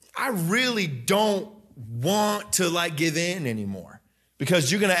I really don't want to give in anymore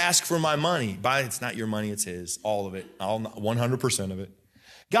because you're going to ask for my money. It's not your money, it's his, all of it, 100% of it.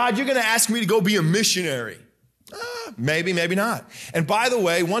 God, you're going to ask me to go be a missionary. Maybe, maybe not. And by the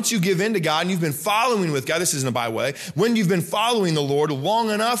way, once you give in to God and you've been following with God, this isn't a by way, when you've been following the Lord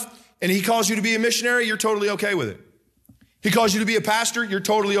long enough and he calls you to be a missionary, you're totally okay with it. He calls you to be a pastor, you're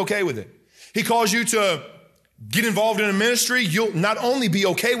totally okay with it. He calls you to get involved in a ministry, you'll not only be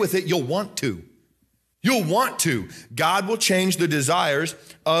okay with it, you'll want to. You'll want to. God will change the desires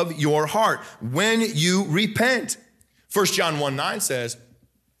of your heart when you repent. 1 John 1:9 says,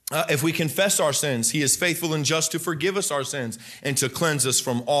 if we confess our sins, he is faithful and just to forgive us our sins and to cleanse us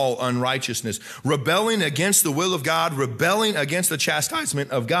from all unrighteousness. Rebelling against the will of God, rebelling against the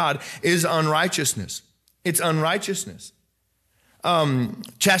chastisement of God is unrighteousness. It's unrighteousness.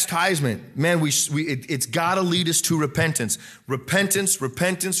 Chastisement, man, it's got to lead us to repentance. Repentance.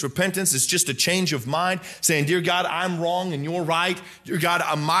 It's just a change of mind, saying, dear God, I'm wrong and you're right. Dear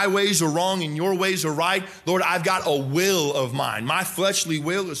God, my ways are wrong and your ways are right. Lord, I've got a will of mine. My fleshly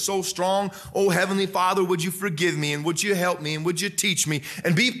will is so strong. Oh, Heavenly Father, would you forgive me and would you help me and would you teach me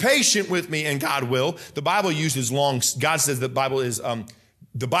and be patient with me? And God will. The Bible uses God says the Bible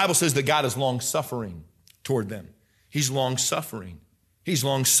says that God is long suffering toward them. He's long-suffering. He's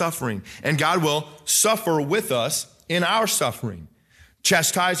long-suffering. And God will suffer with us in our suffering.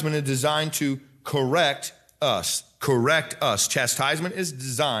 Chastisement is designed to correct us. Chastisement is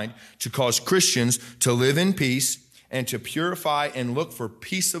designed to cause Christians to live in peace and to purify and look for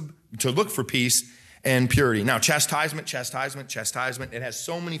peace and purity. Now, chastisement, it has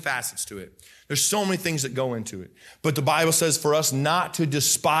so many facets to it. There's so many things that go into it. But the Bible says for us not to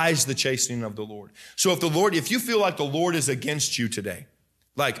despise the chastening of the Lord. So if you feel like the Lord is against you today,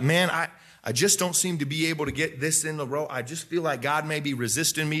 like, man, I just don't seem to be able to get this in the row. I just feel like God may be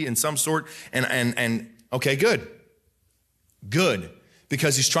resisting me in some sort. And okay, good.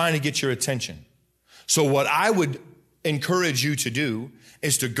 Because he's trying to get your attention. So what I would encourage you to do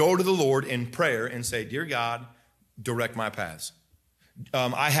is to go to the Lord in prayer and say, dear God, direct my paths.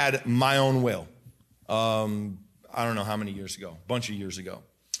 I had my own will. I don't know how many years ago, a bunch of years ago.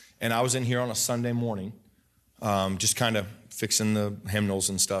 And I was in here on a Sunday morning, just kind of fixing the hymnals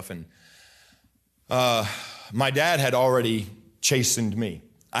and stuff. And my dad had already chastened me.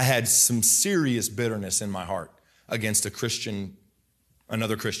 I had some serious bitterness in my heart against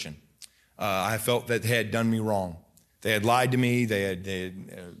another Christian. I felt that they had done me wrong. They had lied to me. They had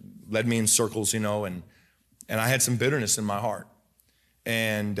led me in circles, and I had some bitterness in my heart.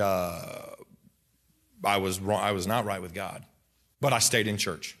 And I was wrong. I was not right with God, but I stayed in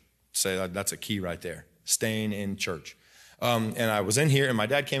church. Say that's a key right there. Staying in church. And I was in here, and my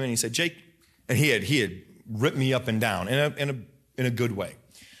dad came in. And he said, "Jake," and he had ripped me up and down in a good way.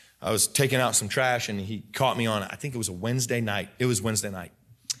 I was taking out some trash, and he caught me on. I think it was a Wednesday night. It was Wednesday night.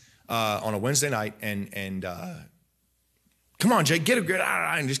 On a Wednesday night, and come on, Jake, get a grip,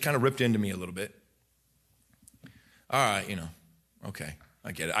 and just kind of ripped into me a little bit. All right, okay,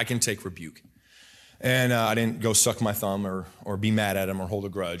 I get it. I can take rebuke. And I didn't go suck my thumb or be mad at him or hold a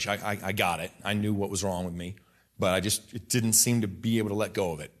grudge. I got it. I knew what was wrong with me, but it didn't seem to be able to let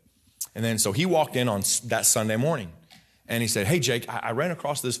go of it. And then so he walked in on that Sunday morning, and he said, "Hey, Jake, I ran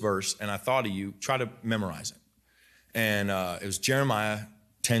across this verse, and I thought of you. Try to memorize it." And it was Jeremiah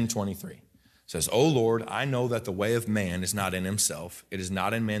 10:23. It says, "O Lord, I know that the way of man is not in himself. It is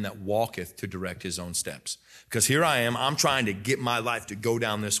not in man that walketh to direct his own steps." Because here I am, I'm trying to get my life to go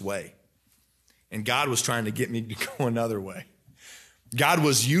down this way. And God was trying to get me to go another way. God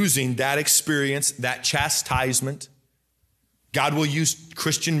was using that experience, that chastisement. God will use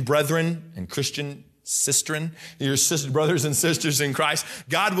Christian brethren and Christian sistren, your brothers and sisters in Christ.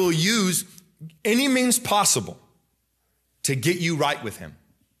 God will use any means possible to get you right with him.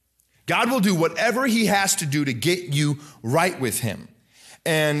 God will do whatever he has to do to get you right with him.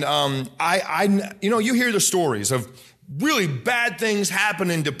 And you hear the stories of really bad things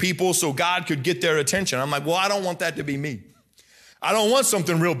happening to people so God could get their attention. I'm like, well, I don't want that to be me. I don't want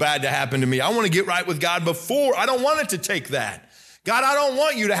something real bad to happen to me. I want to get right with God before. I don't want it to take that. God, I don't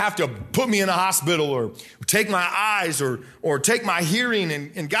want you to have to put me in a hospital or take my eyes or take my hearing.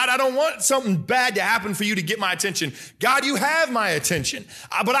 And God, I don't want something bad to happen for you to get my attention. God, you have my attention,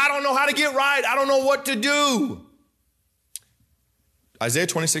 but I don't know how to get right. I don't know what to do. Isaiah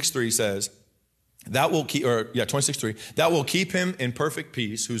 26:3 says, that will keep, 26:3, that will keep him in perfect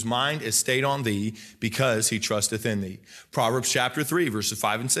peace, whose mind is stayed on thee, because he trusteth in thee. Proverbs chapter 3, verses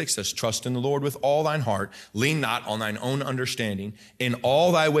 5 and 6 says, trust in the Lord with all thine heart, lean not on thine own understanding, in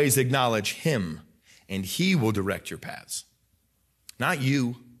all thy ways acknowledge him, and he will direct your paths. Not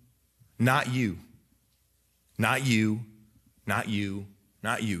you, not you, not you, not you,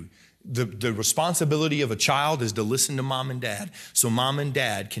 not you. The responsibility of a child is to listen to mom and dad, so mom and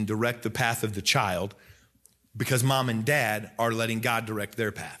dad can direct the path of the child, because mom and dad are letting God direct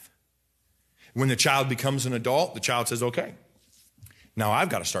their path. When the child becomes an adult, the child says, okay, now I've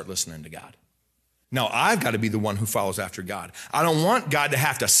got to start listening to God. Now I've got to be the one who follows after God. I don't want God to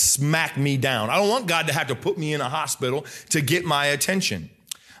have to smack me down. I don't want God to have to put me in a hospital to get my attention.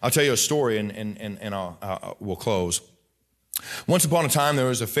 I'll tell you a story and we'll close. Once upon a time, there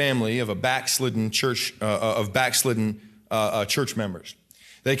was a family of backslidden church members.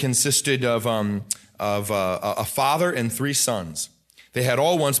 They consisted of a father and 3 sons. They had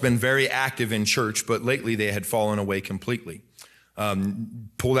all once been very active in church, but lately they had fallen away completely.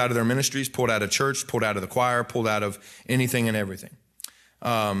 pulled out of their ministries, pulled out of church, pulled out of the choir, pulled out of anything and everything.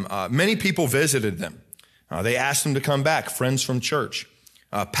 Many people visited them. They asked them to come back, friends from church,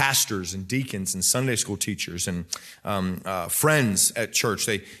 pastors and deacons and Sunday school teachers and friends at church.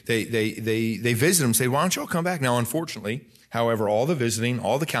 They visit them and say, why don't y'all come back? Now, unfortunately, however, all the visiting,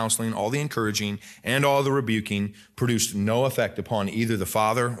 all the counseling, all the encouraging, and all the rebuking produced no effect upon either the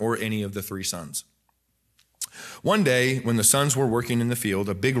father or any of the three sons. One day, when the sons were working in the field,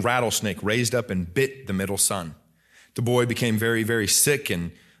 a big rattlesnake raised up and bit the middle son. The boy became very, very sick,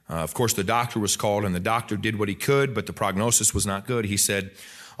 and of course, the doctor was called, and the doctor did what he could, but the prognosis was not good. He said,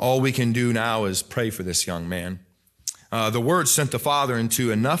 all we can do now is pray for this young man. The word sent the father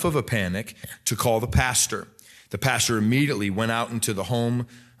into enough of a panic to call the pastor. The pastor immediately went out into the home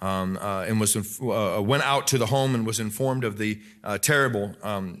and was informed of the terrible,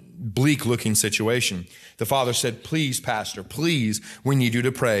 bleak-looking situation. The father said, please, pastor, please, we need you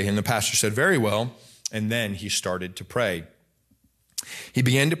to pray. And the pastor said, very well. And then he started to pray. He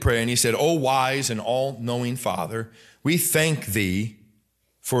began to pray, and he said, O wise and all-knowing Father, we thank thee,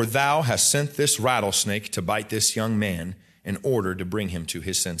 for thou hast sent this rattlesnake to bite this young man in order to bring him to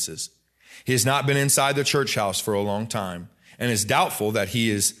his senses. He has not been inside the church house for a long time, and is doubtful that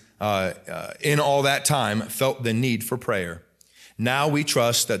he is, in all that time, felt the need for prayer. Now we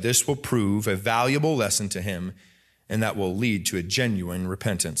trust that this will prove a valuable lesson to him, and that will lead to a genuine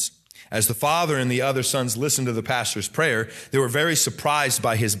repentance. As the father and the other sons listened to the pastor's prayer, they were very surprised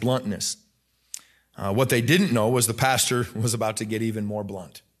by his bluntness. What they didn't know was the pastor was about to get even more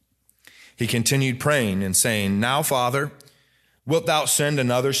blunt. He continued praying and saying, now, Father, wilt thou send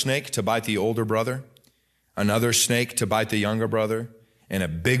another snake to bite the older brother, another snake to bite the younger brother, and a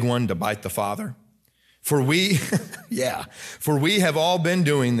big one to bite the father? For we have all been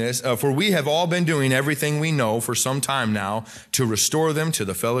doing everything we know for some time now to restore them to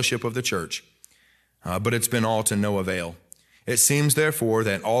the fellowship of the church. But it's been all to no avail. It seems, therefore,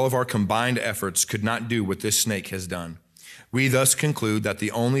 that all of our combined efforts could not do what this snake has done. We thus conclude that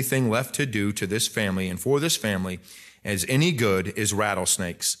the only thing left to do to this family and for this family as any good is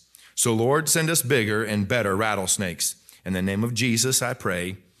rattlesnakes. So, Lord, send us bigger and better rattlesnakes. In the name of Jesus, I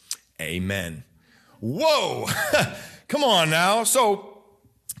pray, amen. Whoa, come on now. So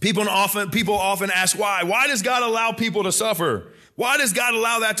people often ask why. Why does God allow people to suffer? Why does God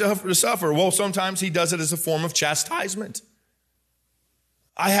allow that to suffer? Well, sometimes he does it as a form of chastisement.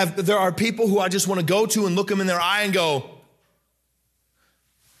 There are people who I just want to go to and look them in their eye and go,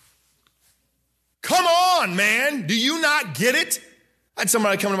 come on, man. Do you not get it? I had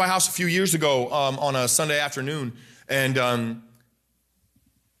somebody come to my house a few years ago on a Sunday afternoon and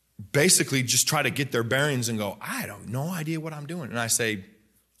basically just try to get their bearings and go, I have no idea what I'm doing. And I say,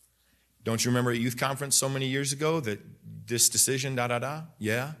 don't you remember at youth conference so many years ago that this decision,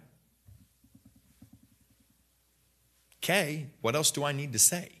 Yeah. Okay, what else do I need to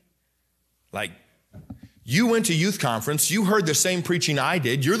say? Like, you went to youth conference, you heard the same preaching I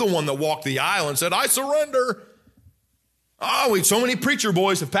did. You're the one that walked the aisle and said, I surrender. Oh, so many preacher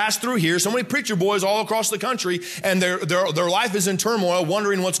boys have passed through here, so many preacher boys all across the country, and their life is in turmoil,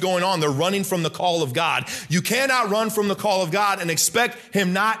 wondering what's going on. They're running from the call of God. You cannot run from the call of God and expect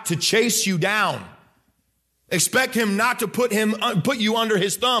him not to chase you down. Expect him not to put you under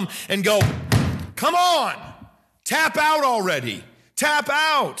his thumb and go, come on, tap out already. Tap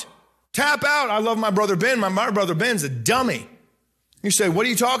out. Tap out. I love my brother Ben. My brother Ben's a dummy. You say, what are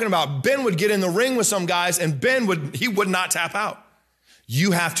you talking about? Ben would get in the ring with some guys and he would not tap out.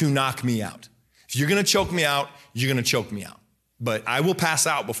 You have to knock me out. If you're going to choke me out, you're going to choke me out. But I will pass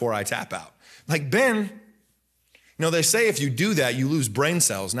out before I tap out. Like Ben, they say if you do that, you lose brain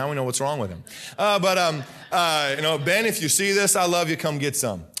cells. Now we know what's wrong with him. Ben, if you see this, I love you. Come get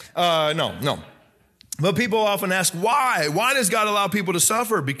some. No. But people often ask, why? Why does God allow people to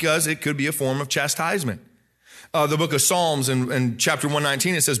suffer? Because it could be a form of chastisement. The book of Psalms in chapter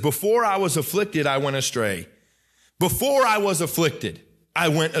 119, it says, before I was afflicted, I went astray. Before I was afflicted, I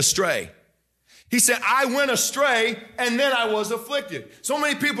went astray. He said, I went astray and then I was afflicted. So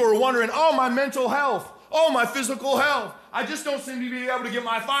many people are wondering, my mental health, my physical health. I just don't seem to be able to get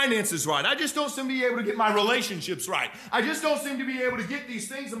my finances right. I just don't seem to be able to get my relationships right. I just don't seem to be able to get these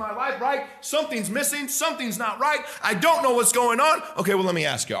things in my life right. Something's missing. Something's not right. I don't know what's going on. Okay, well, let me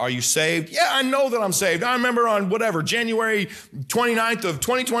ask you, are you saved? Yeah, I know that I'm saved. I remember on January 29th of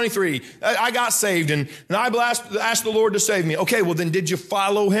 2023, I got saved and I asked the Lord to save me. Okay, well, then did you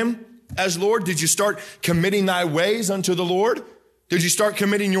follow him as Lord? Did you start committing thy ways unto the Lord? Did you start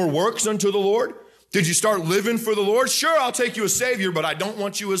committing your works unto the Lord? Did you start living for the Lord? Sure, I'll take you as Savior, but I don't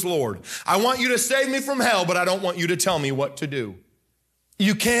want you as Lord. I want you to save me from hell, but I don't want you to tell me what to do.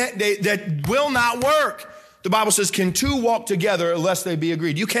 You can't, that will not work. The Bible says, can two walk together unless they be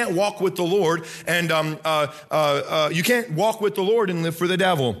agreed? You can't walk with the Lord and you can't walk with the Lord and live for the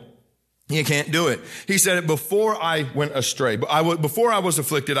devil. You can't do it. He said it before I went astray. Before I was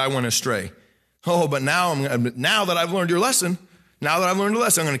afflicted, I went astray. Oh, but now that I've learned your lesson, I'm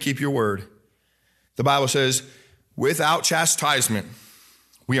going to keep your word. The Bible says, without chastisement,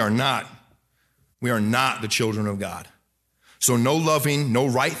 we are not the children of God. So no loving, no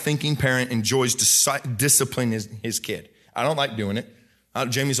right-thinking parent enjoys disciplining his kid. I don't like doing it.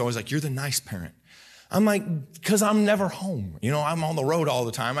 Jamie's always like, you're the nice parent. I'm like, because I'm never home. I'm on the road all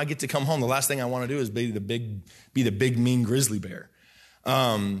the time. I get to come home. The last thing I want to do is be the big mean grizzly bear.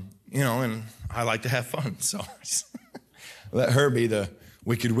 And I like to have fun. So let her be the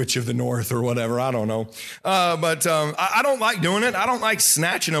wicked witch of the north or whatever. I don't know. But I don't like doing it. I don't like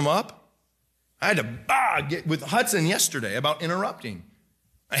snatching them up. I had to get with Hudson yesterday about interrupting.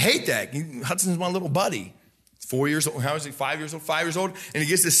 I hate that. Hudson's my little buddy. 4 years old. How is he? 5 years old? 5 years old. And he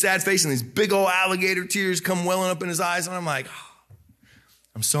gets this sad face and these big old alligator tears come welling up in his eyes. And I'm like,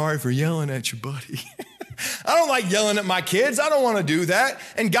 I'm sorry for yelling at you, buddy. I don't like yelling at my kids. I don't want to do that.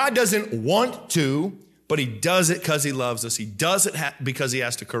 And God doesn't want to, but he does it because he loves us. He does it because he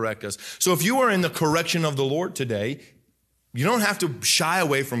has to correct us. So if you are in the correction of the Lord today, you don't have to shy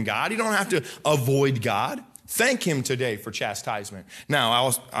away from God. You don't have to avoid God. Thank him today for chastisement.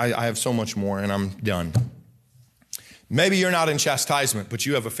 Now, I have so much more, and I'm done. Maybe you're not in chastisement, but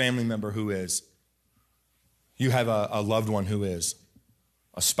you have a family member who is. You have a loved one who is.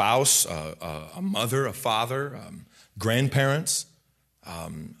 A spouse, a mother, a father, grandparents,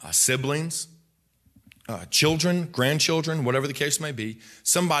 siblings, children, grandchildren, whatever the case may be.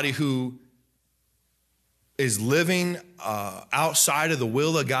 Somebody who is living outside of the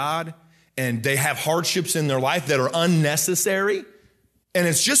will of God, and they have hardships in their life that are unnecessary, and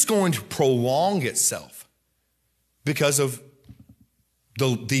it's just going to prolong itself because of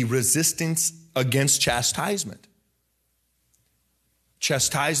the resistance against chastisement.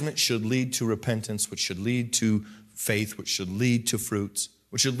 Chastisement should lead to repentance, which should lead to faith, which should lead to fruits,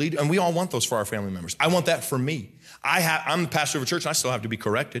 which should lead, and we all want those for our family members. I want that for me. I'm the pastor of a church, and I still have to be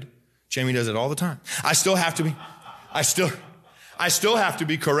corrected. Jamie does it all the time. I still have to be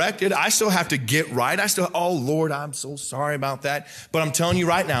corrected. I still have to get right. Oh Lord, I'm so sorry about that. But I'm telling you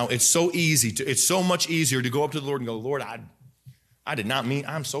right now, it's so much easier to go up to the Lord and go, Lord, I did not mean,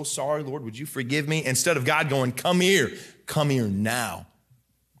 I'm so sorry, Lord, would you forgive me? Instead of God going, come here now.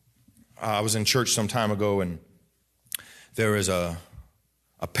 I was in church some time ago, and there was a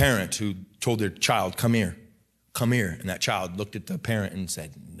parent who told their child, come here. And that child looked at the parent and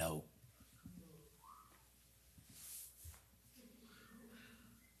said, no.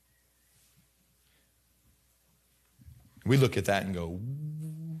 We look at that and go,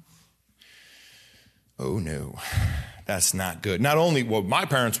 oh no, that's not good. Not only, well, my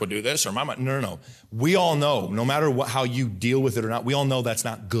parents would do this, or no. We all know, no matter how you deal with it or not, we all know that's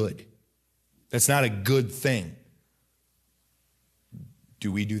not good. That's not a good thing.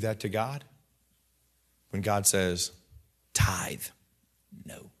 Do we do that to God? When God says, tithe,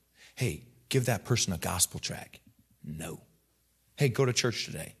 no. Hey, give that person a gospel tract, no. Hey, go to church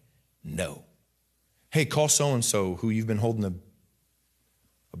today, no. Hey, call so-and-so who you've been holding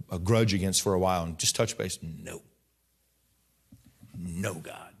a grudge against for a while and just touch base. No. No,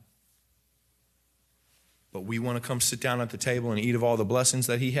 God. But we want to come sit down at the table and eat of all the blessings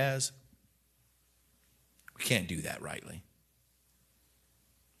that he has. We can't do that rightly.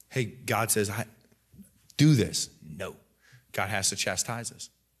 Hey, God says, do this. No. God has to chastise us.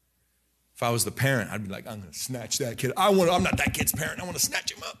 If I was the parent, I'd be like, I'm going to snatch that kid. I'm not that kid's parent. I want to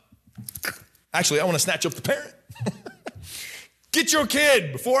snatch him up. Actually, I want to snatch up the parent. Get your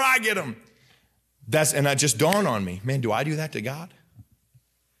kid before I get him. And that just dawned on me. Man, do I do that to God?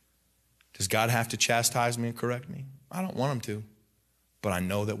 Does God have to chastise me and correct me? I don't want him to. But I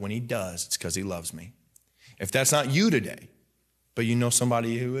know that when he does, it's because he loves me. If that's not you today, but you know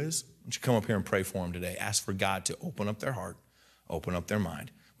somebody who is, why don't you come up here and pray for them today? Ask for God to open up their heart, open up their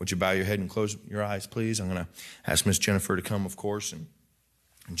mind. Would you bow your head and close your eyes, please? I'm going to ask Miss Jennifer to come, of course, and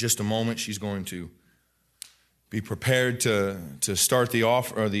in just a moment, she's going to be prepared to start the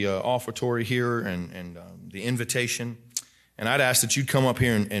offertory here and the invitation. And I'd ask that you'd come up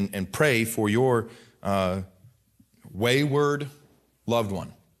here and pray for your wayward loved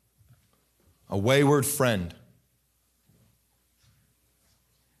one, a wayward friend.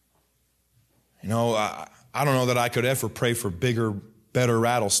 I don't know that I could ever pray for bigger, better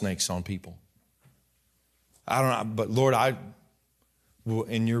rattlesnakes on people. I don't know, but Lord, I will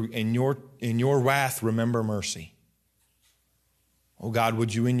in your wrath remember mercy. Oh God,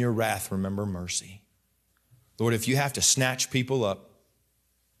 would you in your wrath remember mercy? Lord, if you have to snatch people up,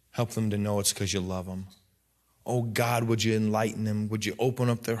 help them to know it's because you love them. Oh God, would you enlighten them? Would you open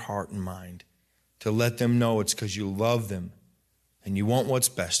up their heart and mind to let them know it's because you love them and you want what's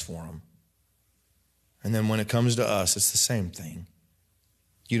best for them. And then when it comes to us, it's the same thing.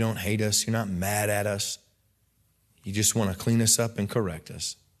 You don't hate us. You're not mad at us. You just want to clean us up and correct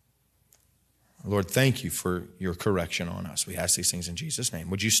us. Lord, thank you for your correction on us. We ask these things in Jesus'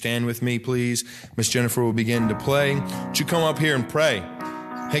 name. Would you stand with me, please? Miss Jennifer will begin to play. Would you come up here and pray?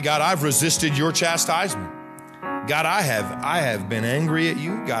 Hey, God, I've resisted your chastisement. God, I have been angry at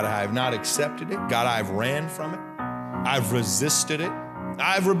you. God, I have not accepted it. God, I've ran from it. I've resisted it.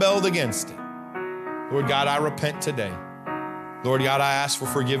 I've rebelled against it. Lord God, I repent today. Lord God, I ask for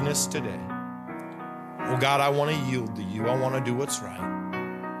forgiveness today. Oh God, I want to yield to you. I want to do what's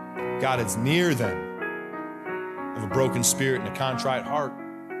right. God, it's near them of a broken spirit and a contrite heart.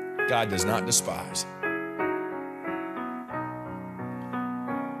 God does not despise.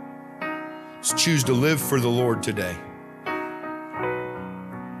 Let's choose to live for the Lord today.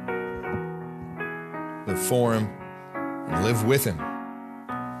 Live for him and live with him.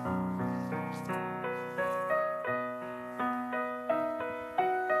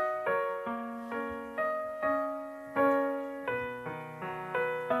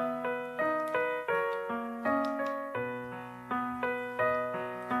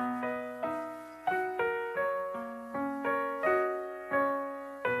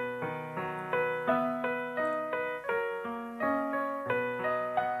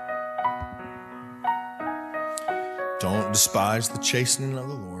 Don't despise the chastening of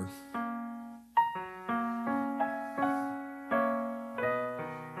the Lord.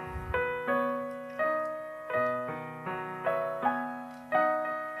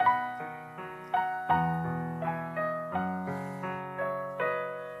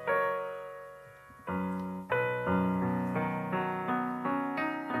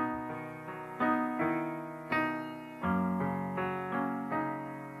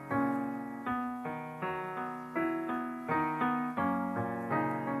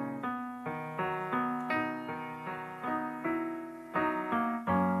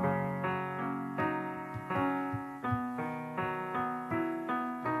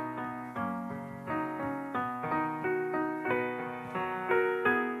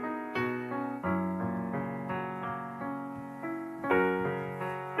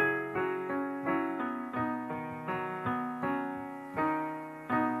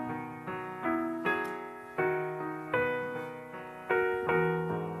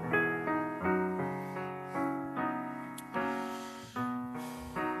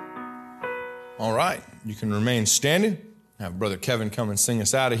 All right, you can remain standing. Have Brother Kevin come and sing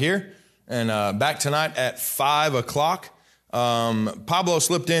us out of here. And back tonight at 5 o'clock. Pablo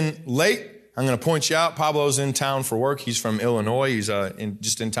slipped in late. I'm going to point you out. Pablo's in town for work. He's from Illinois. He's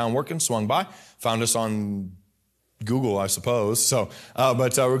just in town working, swung by. Found us on Google, I suppose.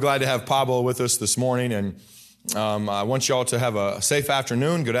 But we're glad to have Pablo with us this morning. And I want you all to have a safe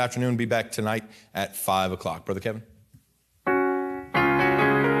afternoon. Good afternoon. Be back tonight at 5 o'clock. Brother Kevin.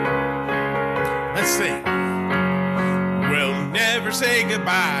 Let's sing. We'll never say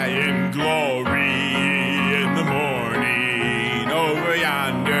goodbye in glory.